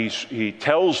he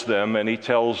tells them, and he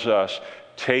tells us,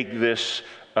 take this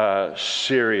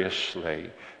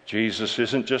seriously. Jesus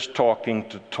isn't just talking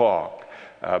to talk,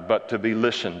 but to be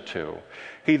listened to.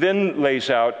 He then lays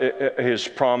out his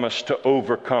promise to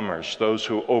overcomers, those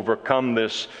who overcome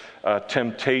this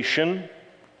temptation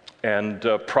and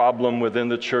problem within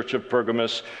the church of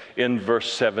Pergamos in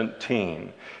verse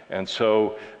 17. And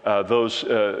so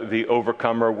the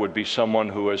overcomer would be someone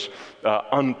who is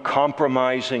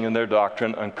uncompromising in their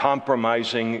doctrine,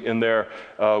 uncompromising in their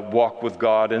walk with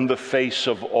God in the face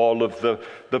of all of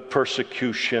the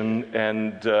persecution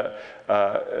and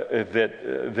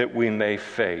that we may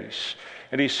face.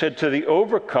 And he said to the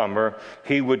overcomer,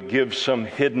 he would give some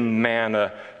hidden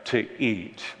manna to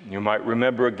eat. You might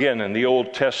remember again in the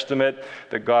Old Testament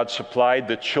that God supplied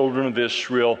the children of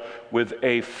Israel with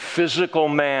a physical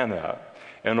manna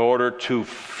in order to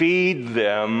feed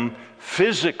them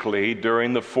physically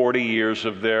during the 40 years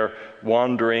of their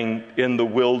wandering in the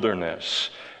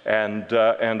wilderness. And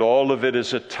all of it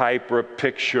is a type or a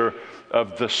picture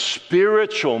of the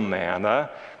spiritual manna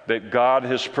that God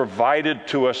has provided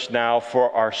to us now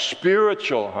for our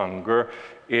spiritual hunger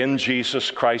in Jesus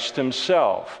Christ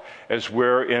himself, as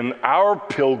we're in our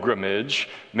pilgrimage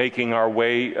making our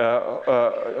way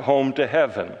home to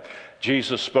heaven.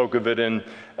 Jesus spoke of it in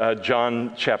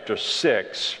John chapter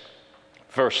 6,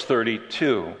 verse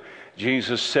 32.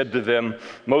 Jesus said to them,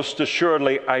 "Most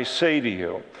assuredly I say to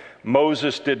you,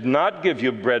 Moses did not give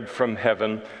you bread from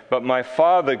heaven, but my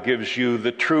Father gives you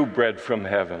the true bread from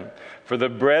heaven. For the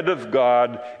bread of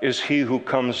God is he who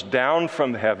comes down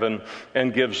from heaven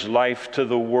and gives life to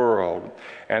the world."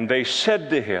 And they said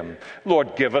to him,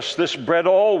 "Lord, give us this bread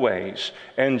always."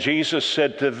 And Jesus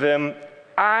said to them,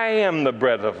 "I am the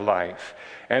bread of life,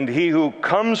 and he who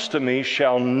comes to me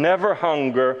shall never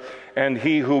hunger, and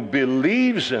he who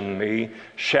believes in me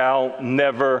shall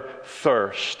never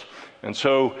thirst." And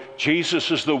so Jesus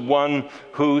is the one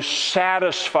who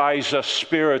satisfies us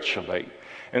spiritually.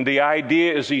 And the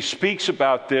idea as he speaks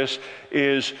about this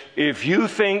is, if you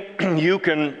think you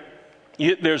can,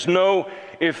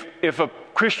 if a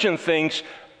Christian thinks,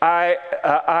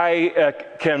 I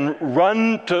can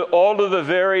run to all of the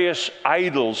various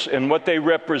idols and what they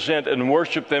represent and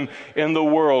worship them in the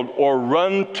world, or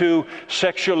run to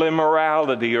sexual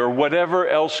immorality or whatever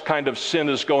else kind of sin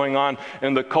is going on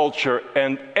in the culture,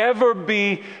 and ever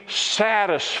be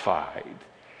satisfied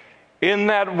in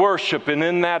that worship and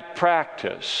in that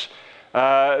practice,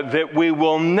 that we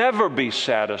will never be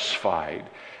satisfied.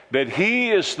 That he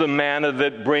is the manna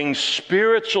that brings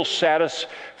spiritual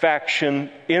satisfaction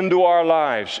into our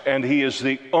lives, and he is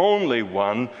the only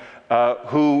one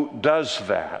who does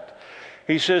that.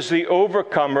 He says to the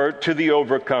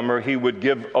overcomer, he would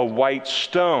give a white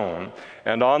stone,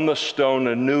 and on the stone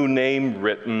a new name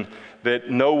written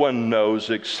that no one knows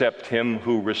except him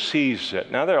who receives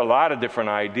it. Now, there are a lot of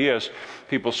different ideas.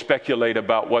 People speculate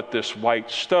about what this white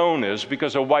stone is,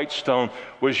 because a white stone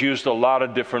was used a lot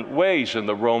of different ways in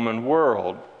the Roman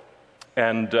world.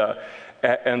 And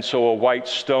so a white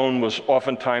stone was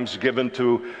oftentimes given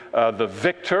to the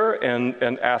victor in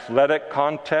an athletic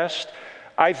contest.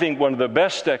 I think one of the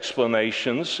best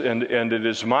explanations, and it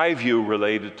is my view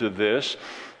related to this,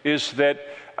 is that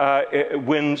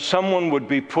when someone would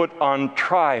be put on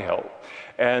trial,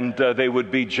 and they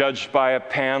would be judged by a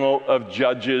panel of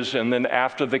judges, and then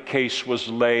after the case was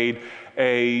laid,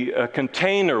 a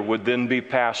container would then be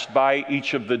passed by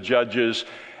each of the judges,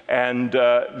 and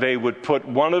they would put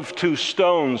one of two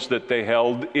stones that they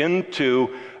held into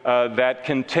that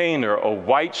container, a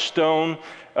white stone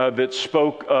that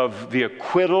spoke of the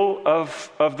acquittal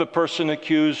of the person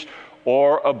accused,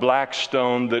 or a black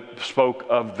stone that spoke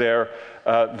of their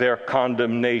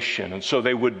condemnation. And so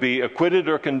they would be acquitted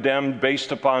or condemned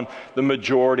based upon the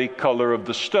majority color of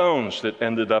the stones that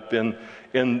ended up in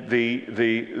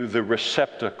the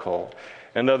receptacle.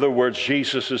 In other words,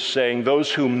 Jesus is saying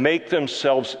those who make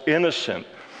themselves innocent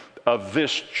of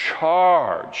this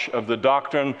charge of the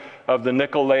doctrine of the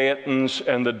Nicolaitans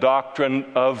and the doctrine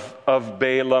of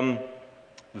Balaam,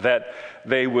 that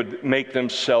they would make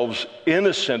themselves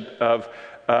innocent of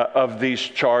these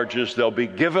charges. They'll be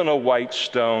given a white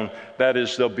stone. That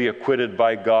is, they'll be acquitted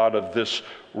by God of this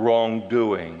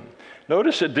wrongdoing.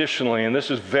 Notice additionally, and this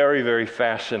is very, very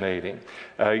fascinating.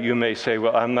 You may say,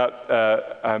 well,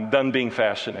 I'm done being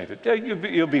fascinated. Yeah,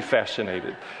 you'll be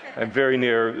fascinated. I'm very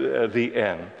near the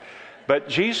end. But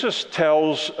Jesus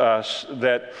tells us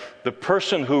that the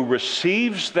person who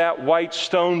receives that white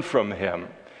stone from him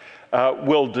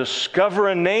will discover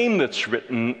a name that's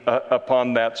written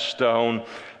upon that stone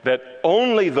that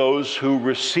only those who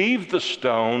receive the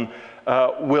stone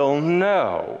will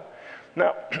know.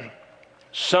 Now,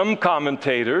 some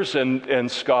commentators and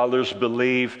scholars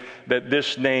believe that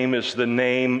this name is the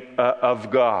name of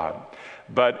God.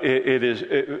 But it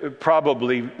is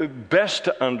probably best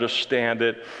to understand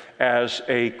it as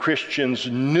a Christian's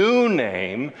new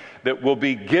name that will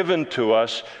be given to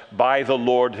us by the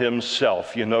Lord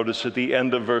himself. You notice at the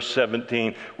end of verse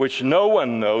 17, which no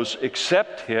one knows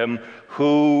except him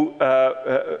who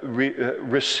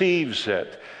receives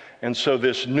it. And so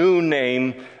this new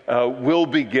name will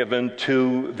be given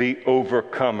to the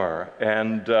overcomer.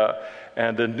 And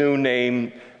a new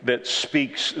name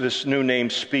this new name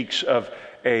speaks of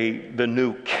the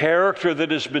new character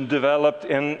that has been developed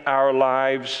in our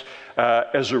lives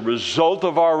as a result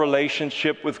of our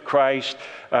relationship with Christ,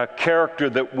 a character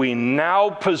that we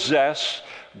now possess,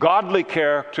 godly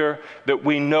character that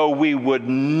we know we would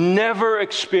never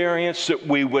experience, that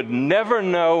we would never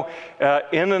know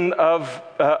in and of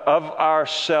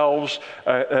ourselves,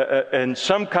 and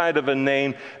some kind of a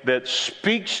name that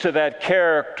speaks to that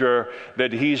character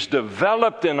that he's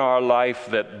developed in our life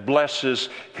that blesses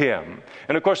him.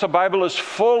 And of course, the Bible is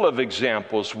full of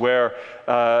examples where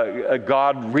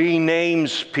God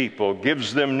renames people,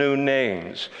 gives them new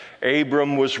names.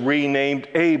 Abram was renamed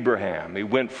Abraham. He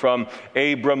went from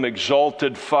Abram,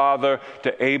 exalted father,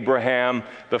 to Abraham,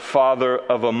 the father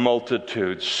of a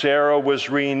multitude. Sarai was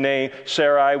renamed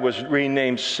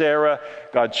Sarah.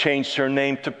 God changed her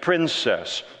name to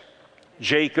princess.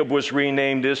 Jacob was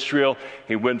renamed Israel.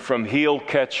 He went from heel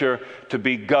catcher to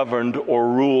be governed or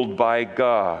ruled by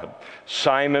God.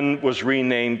 Simon was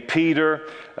renamed Peter.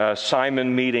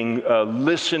 Simon meaning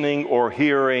listening or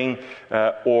hearing,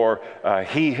 or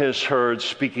he has heard,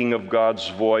 speaking of God's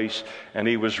voice. And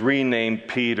he was renamed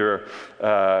Peter,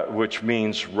 which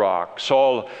means rock.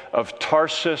 Saul of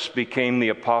Tarsus became the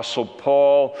Apostle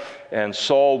Paul, and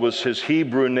Saul was his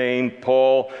Hebrew name,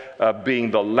 Paul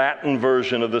being the Latin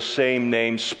version of the same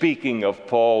name, speaking of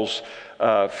Paul's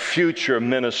future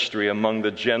ministry among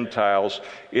the Gentiles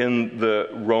in the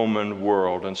Roman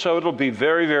world. And so it'll be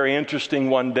very, very interesting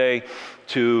one day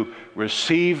to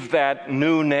receive that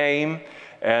new name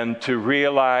and to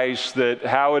realize that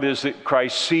how it is that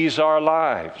Christ sees our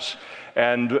lives,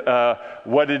 and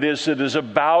what it is that is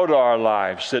about our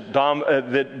lives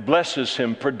that blesses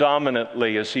him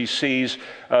predominantly as he sees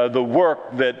the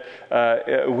work that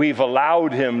we've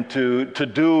allowed him to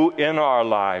do in our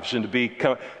lives and to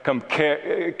become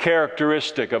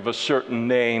characteristic of a certain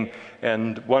name.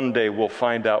 And one day we'll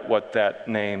find out what that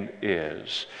name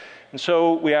is. And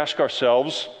so we ask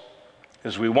ourselves,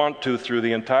 as we want to through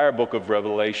the entire book of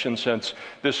Revelation, since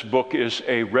this book is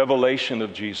a revelation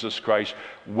of Jesus Christ,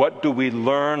 what do we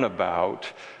learn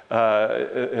about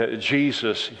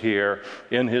Jesus here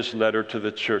in his letter to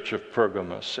the church of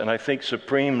Pergamos? And I think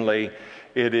supremely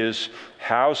it is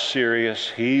how serious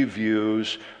he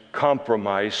views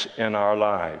compromise in our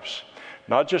lives.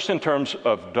 Not just in terms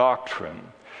of doctrine,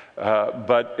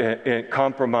 but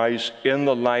compromise in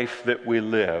the life that we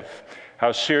live.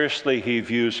 How seriously he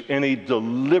views any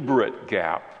deliberate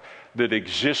gap that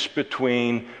exists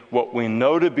between what we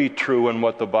know to be true and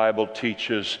what the Bible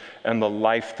teaches and the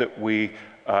life that we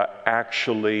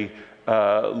actually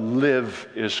live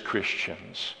as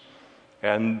Christians.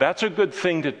 And that's a good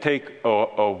thing to take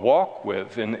a walk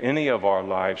with in any of our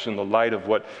lives in the light of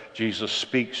what Jesus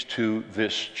speaks to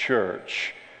this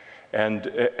church.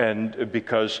 And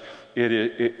because it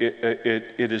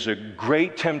is a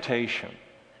great temptation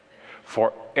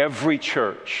for every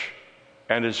church,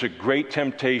 and is a great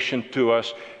temptation to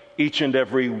us, each and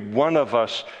every one of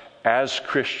us as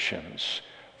Christians,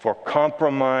 for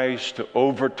compromise to,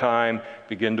 over time,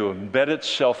 begin to embed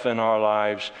itself in our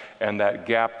lives, and that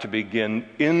gap to begin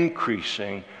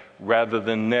increasing rather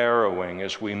than narrowing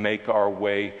as we make our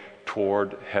way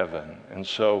toward heaven. And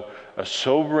so a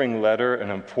sobering letter,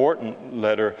 an important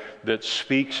letter that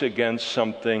speaks against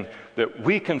something that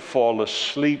we can fall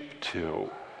asleep to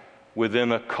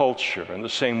within a culture, in the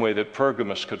same way that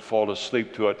Pergamos could fall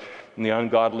asleep to it in the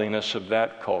ungodliness of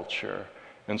that culture.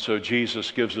 And so Jesus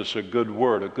gives us a good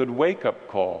word, a good wake-up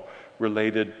call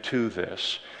related to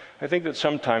this. I think that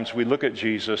sometimes we look at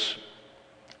Jesus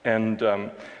and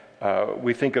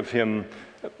we think of him,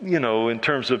 in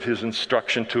terms of his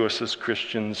instruction to us as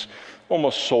Christians,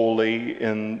 almost solely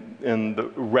in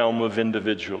the realm of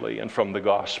individually and from the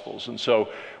Gospels. And so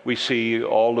we see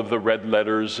all of the red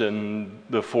letters in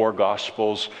the four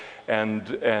Gospels,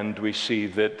 and we see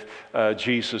that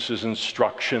Jesus'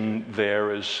 instruction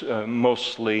there is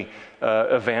mostly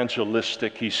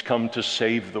evangelistic. He's come to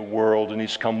save the world, and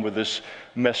he's come with this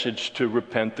message to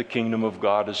repent. The kingdom of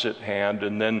God is at hand.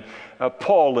 And then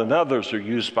Paul and others are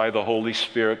used by the Holy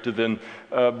Spirit to then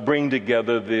bring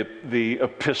together the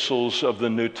epistles of the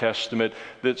New Testament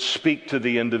that speak to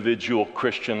the individual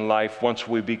Christian life. Once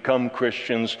we become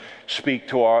Christians, speak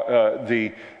to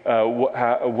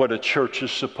what a church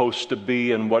is supposed to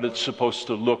be and what it's supposed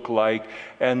to look like.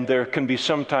 And there can be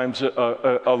sometimes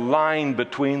a line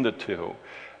between the two.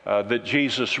 That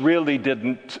Jesus really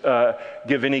didn't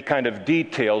give any kind of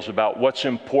details about what's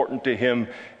important to him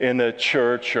in a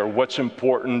church or what's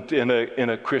important in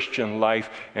a Christian life.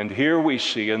 And here we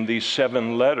see in these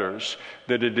 7 letters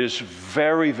that it is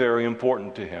very, very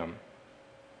important to him.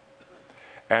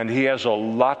 And he has a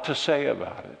lot to say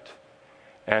about it.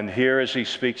 And here, as he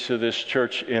speaks to this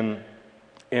church in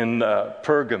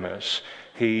Pergamos,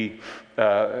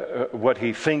 what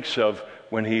he thinks of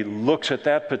when he looks at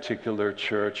that particular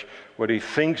church, what he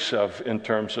thinks of in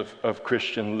terms of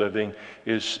Christian living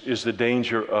is the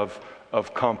danger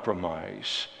of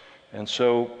compromise. And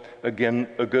so, again,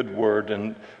 a good word,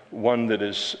 and one that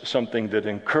is something that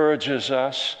encourages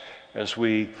us as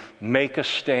we make a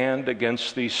stand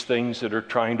against these things that are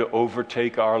trying to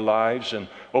overtake our lives and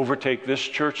overtake this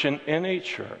church and any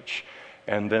church.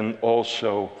 And then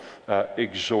also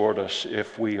exhort us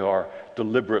if we are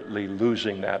deliberately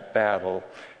losing that battle.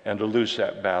 And to lose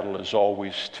that battle is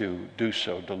always to do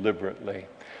so deliberately.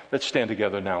 Let's stand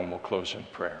together now and we'll close in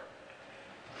prayer.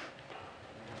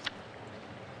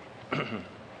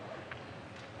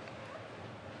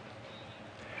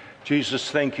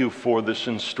 Jesus, thank you for this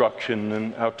instruction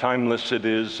and how timeless it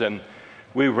is. And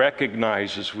we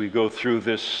recognize as we go through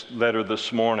this letter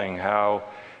this morning how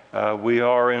we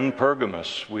are in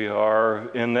Pergamos, we are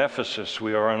in Ephesus,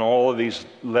 we are in all of these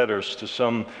letters to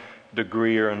some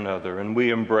degree or another. And we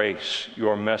embrace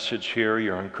your message here,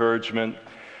 your encouragement,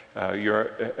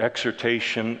 your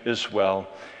exhortation as well.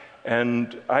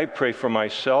 And I pray for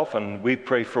myself, and we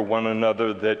pray for one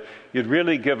another, that you'd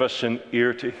really give us an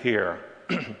ear to hear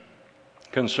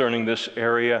concerning this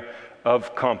area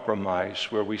of compromise,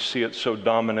 where we see it so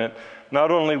dominant, not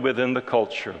only within the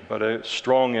culture, but a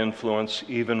strong influence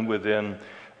even within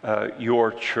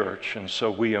your church. And so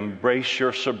we embrace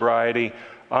your sobriety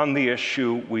on the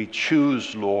issue. We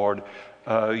choose, Lord,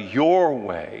 your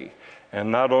way,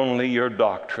 and not only your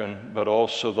doctrine, but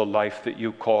also the life that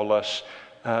you call us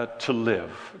to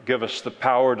live. Give us the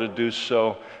power to do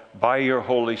so by your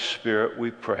Holy Spirit,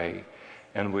 we pray,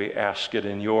 and we ask it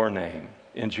in your name.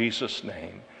 In Jesus'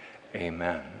 name,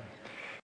 amen.